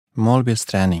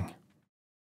Målbildsträning.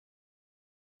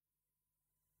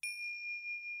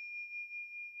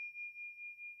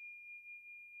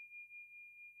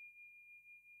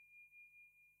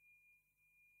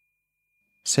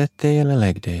 Sätt dig eller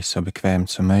lägg dig så bekvämt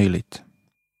som möjligt.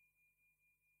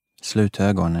 Slut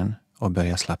ögonen och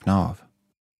börja slappna av.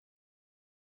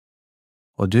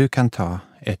 Och du kan ta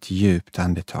ett djupt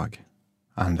andetag.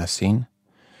 Andas in.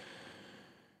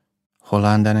 Håll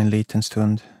andan en liten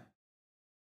stund.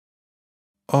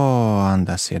 Och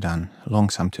andas sedan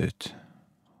långsamt ut.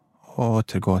 Och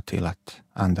återgå till att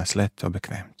andas lätt och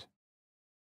bekvämt.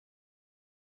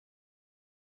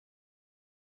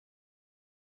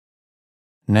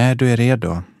 När du är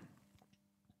redo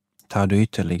tar du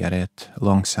ytterligare ett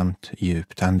långsamt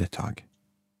djupt andetag.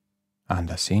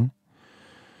 Andas in.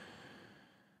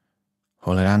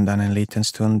 Håller andan en liten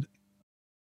stund.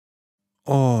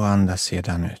 Och andas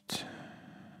sedan ut.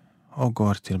 Och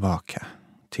går tillbaka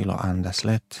till att andas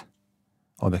lätt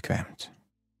och bekvämt.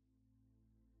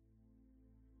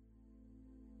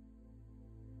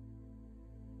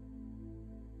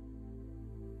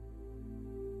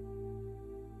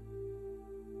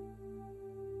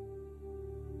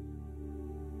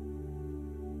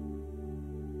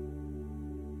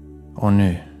 Och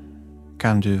nu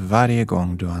kan du varje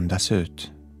gång du andas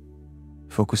ut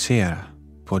fokusera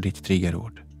på ditt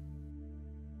triggerord.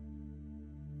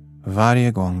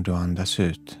 Varje gång du andas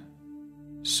ut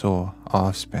så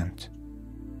avspänt,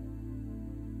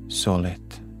 så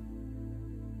lätt.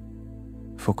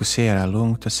 Fokusera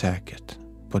lugnt och säkert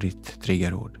på ditt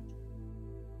triggerord.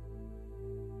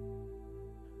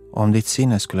 Om ditt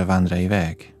sinne skulle vandra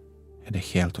iväg är det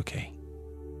helt okej.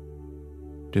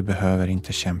 Du behöver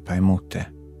inte kämpa emot det.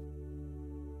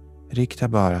 Rikta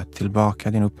bara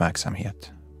tillbaka din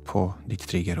uppmärksamhet på ditt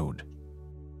triggerord.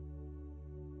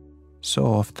 Så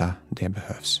ofta det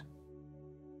behövs.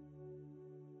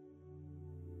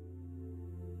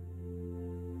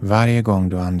 Varje gång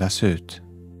du andas ut,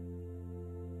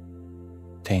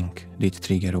 tänk ditt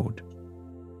triggerord.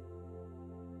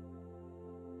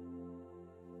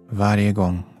 Varje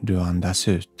gång du andas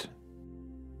ut,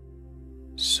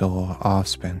 så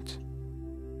avspänt,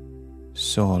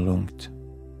 så lugnt.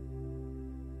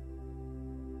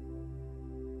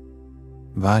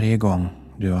 Varje gång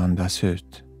du andas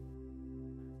ut,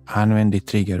 använd ditt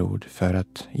triggerord för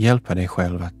att hjälpa dig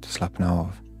själv att slappna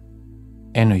av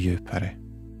ännu djupare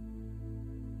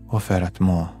och för att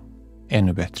må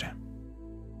ännu bättre.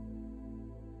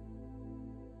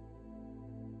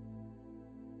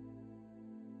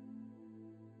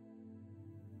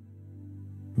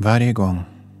 Varje gång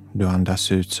du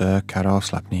andas ut så ökar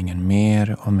avslappningen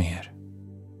mer och mer.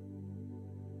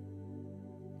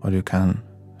 Och du kan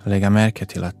lägga märke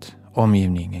till att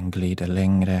omgivningen glider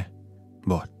längre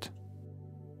bort.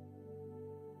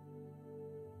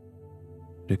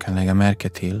 Du kan lägga märke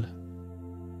till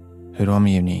hur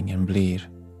omgivningen blir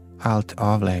allt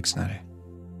avlägsnare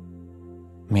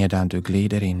medan du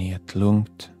glider in i ett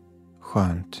lugnt,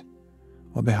 skönt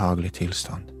och behagligt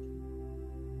tillstånd.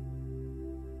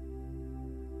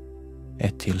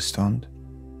 Ett tillstånd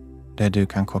där du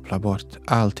kan koppla bort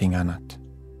allting annat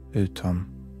utom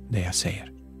det jag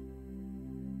säger.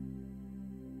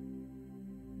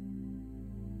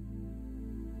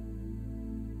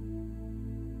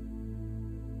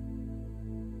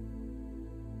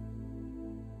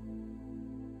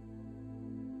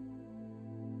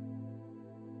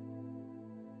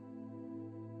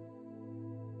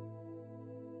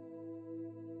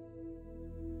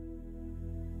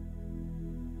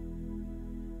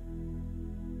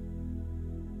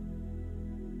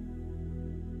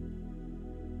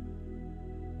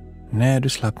 När du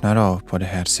slappnar av på det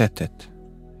här sättet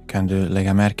kan du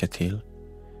lägga märke till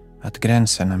att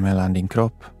gränserna mellan din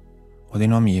kropp och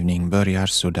din omgivning börjar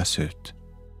suddas ut.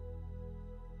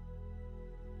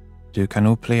 Du kan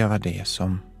uppleva det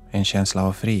som en känsla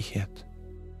av frihet.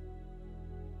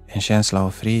 En känsla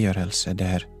av frigörelse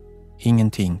där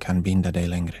ingenting kan binda dig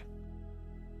längre.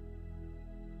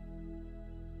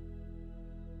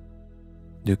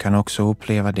 Du kan också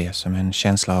uppleva det som en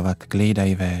känsla av att glida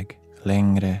iväg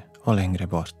längre och längre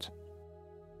bort.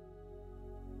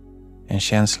 En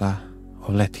känsla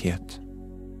av lätthet.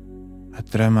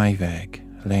 Att drömma iväg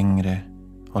längre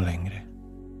och längre.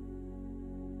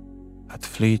 Att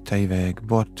flyta iväg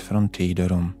bort från tid och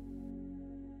rum.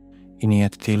 In i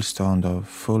ett tillstånd av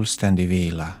fullständig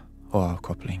vila och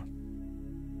avkoppling.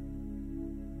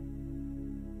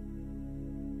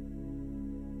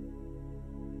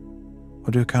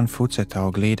 Och du kan fortsätta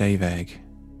att glida iväg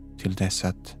till dess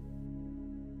att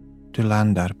du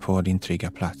landar på din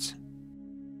trygga plats.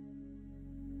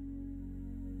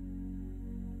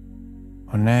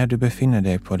 Och när du befinner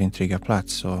dig på din trygga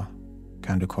plats så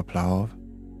kan du koppla av,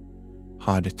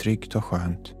 ha det tryggt och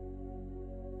skönt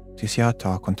tills jag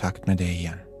tar kontakt med dig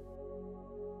igen.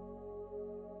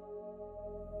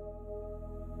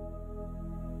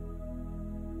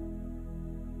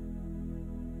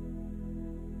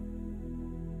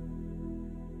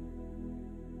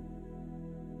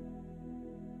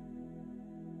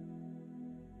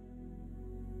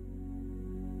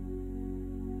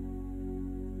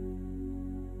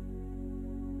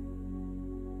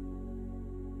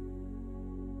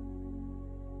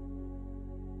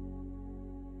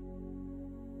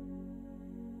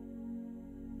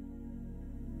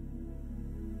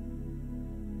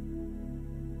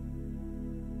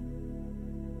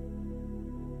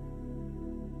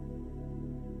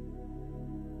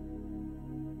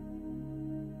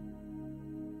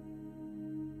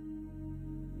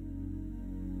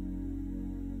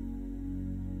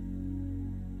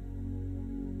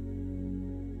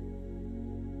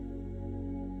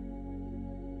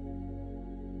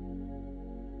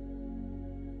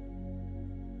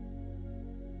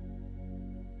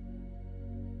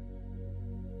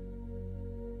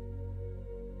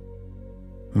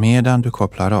 Medan du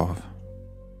kopplar av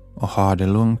och har det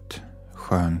lugnt,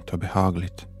 skönt och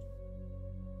behagligt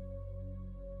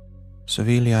så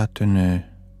vill jag att du nu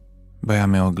börjar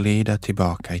med att glida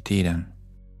tillbaka i tiden.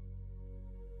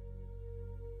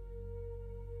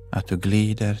 Att du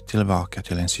glider tillbaka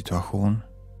till en situation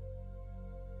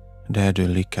där du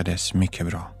lyckades mycket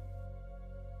bra.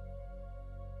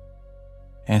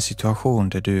 En situation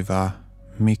där du var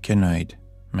mycket nöjd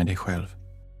med dig själv.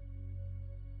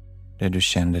 Där du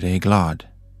kände dig glad,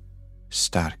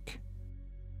 stark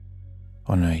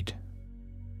och nöjd.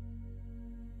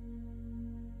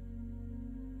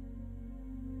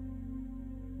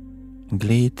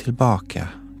 Glid tillbaka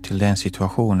till den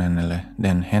situationen eller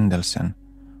den händelsen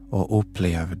och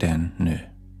upplev den nu.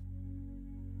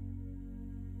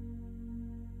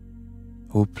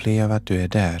 Upplev att du är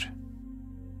där.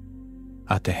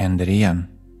 Att det händer igen.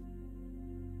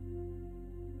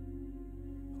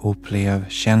 Upplev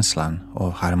känslan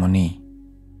av harmoni,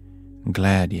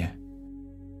 glädje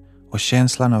och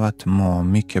känslan av att må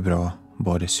mycket bra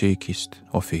både psykiskt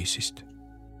och fysiskt.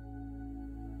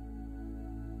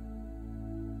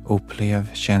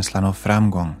 Upplev känslan av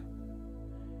framgång,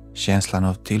 känslan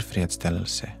av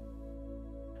tillfredsställelse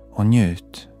och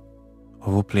njut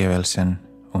av upplevelsen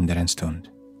under en stund.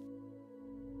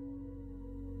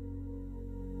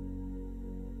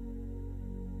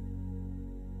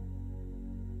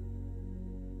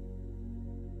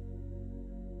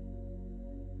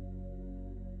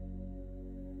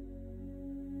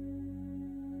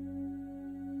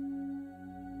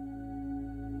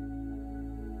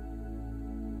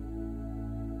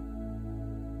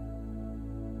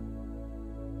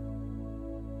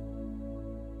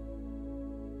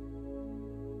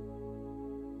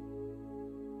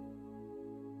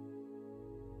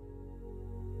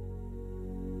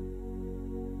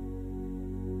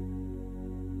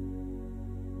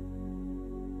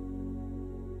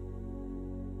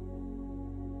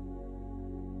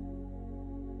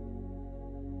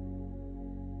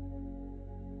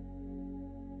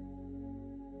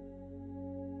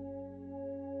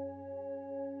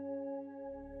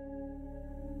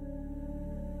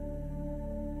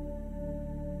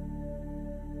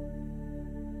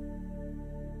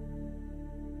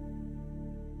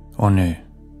 Och nu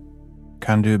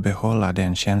kan du behålla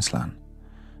den känslan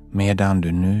medan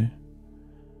du nu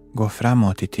går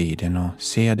framåt i tiden och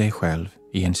ser dig själv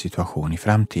i en situation i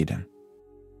framtiden.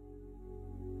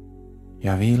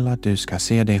 Jag vill att du ska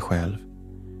se dig själv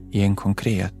i en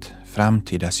konkret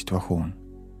framtida situation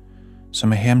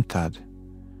som är hämtad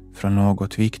från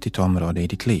något viktigt område i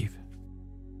ditt liv.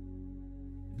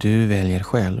 Du väljer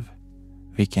själv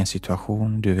vilken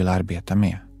situation du vill arbeta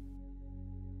med.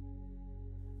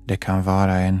 Det kan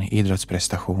vara en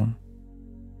idrottsprestation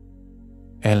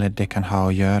eller det kan ha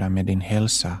att göra med din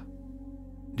hälsa,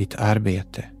 ditt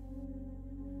arbete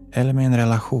eller med en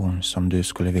relation som du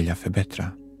skulle vilja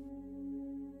förbättra.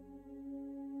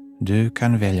 Du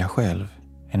kan välja själv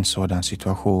en sådan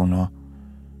situation och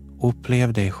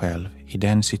upplev dig själv i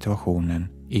den situationen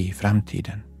i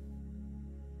framtiden.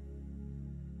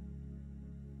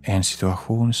 En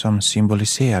situation som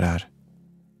symboliserar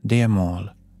det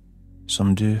mål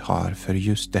som du har för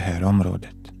just det här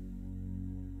området.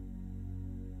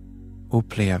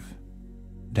 Upplev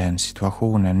den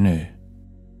situationen nu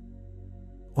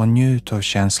och njut av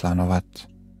känslan av att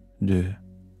du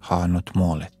har nått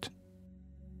målet.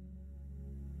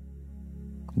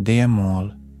 Det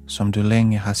mål som du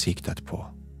länge har siktat på.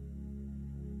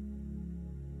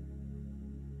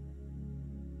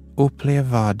 Upplev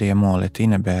vad det målet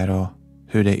innebär och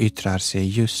hur det yttrar sig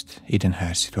just i den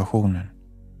här situationen.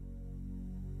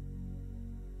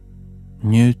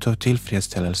 Njut av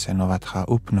tillfredsställelsen av att ha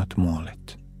uppnått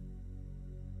målet.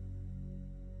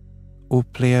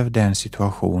 Upplev den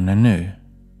situationen nu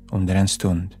under en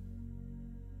stund.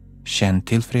 Känn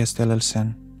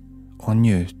tillfredsställelsen och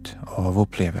njut av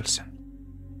upplevelsen.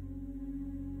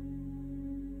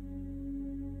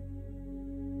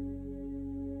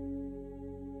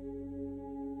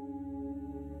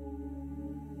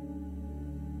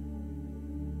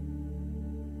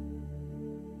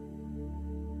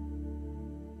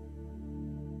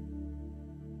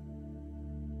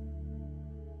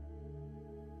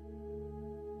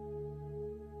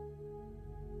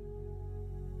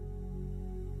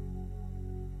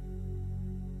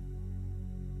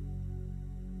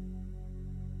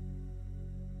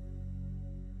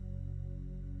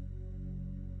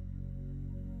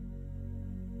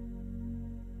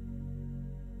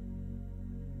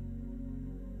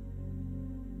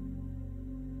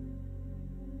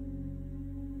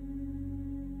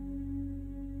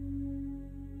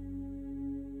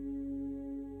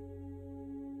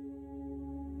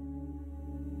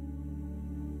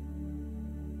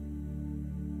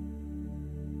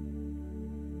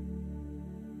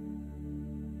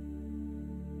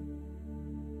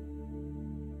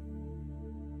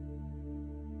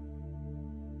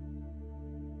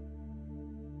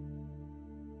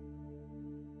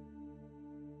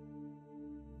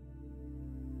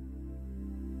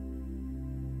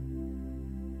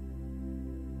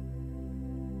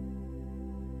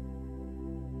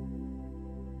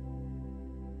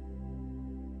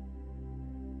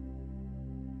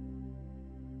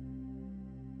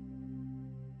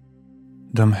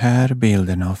 De här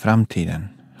bilderna av framtiden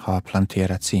har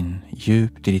planterats in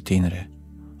djupt i ditt inre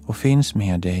och finns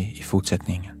med dig i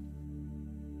fortsättningen.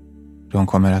 De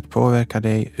kommer att påverka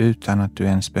dig utan att du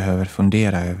ens behöver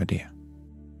fundera över det.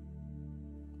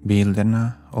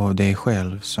 Bilderna av dig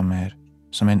själv som är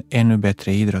som en ännu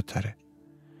bättre idrottare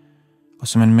och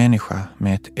som en människa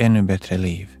med ett ännu bättre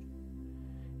liv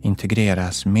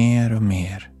integreras mer och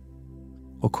mer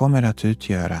och kommer att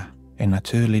utgöra en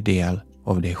naturlig del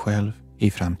av dig själv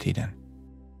i framtiden.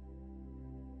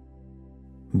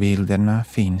 Bilderna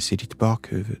finns i ditt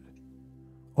bakhuvud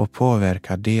och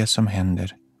påverkar det som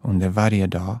händer under varje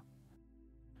dag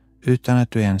utan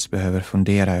att du ens behöver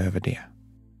fundera över det.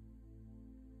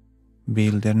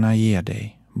 Bilderna ger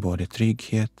dig både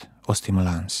trygghet och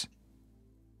stimulans,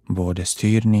 både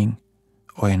styrning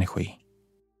och energi.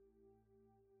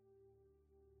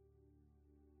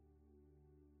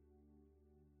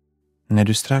 När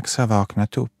du strax har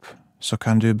vaknat upp så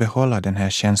kan du behålla den här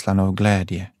känslan av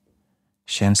glädje,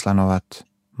 känslan av att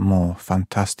må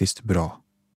fantastiskt bra.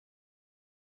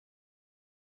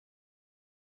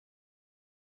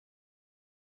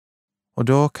 Och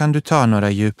då kan du ta några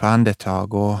djupa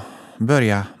andetag och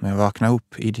börja med att vakna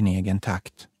upp i din egen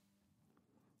takt.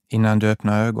 Innan du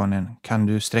öppnar ögonen kan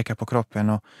du sträcka på kroppen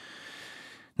och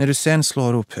när du sen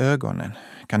slår upp ögonen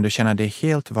kan du känna dig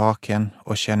helt vaken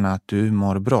och känna att du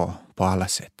mår bra på alla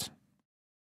sätt.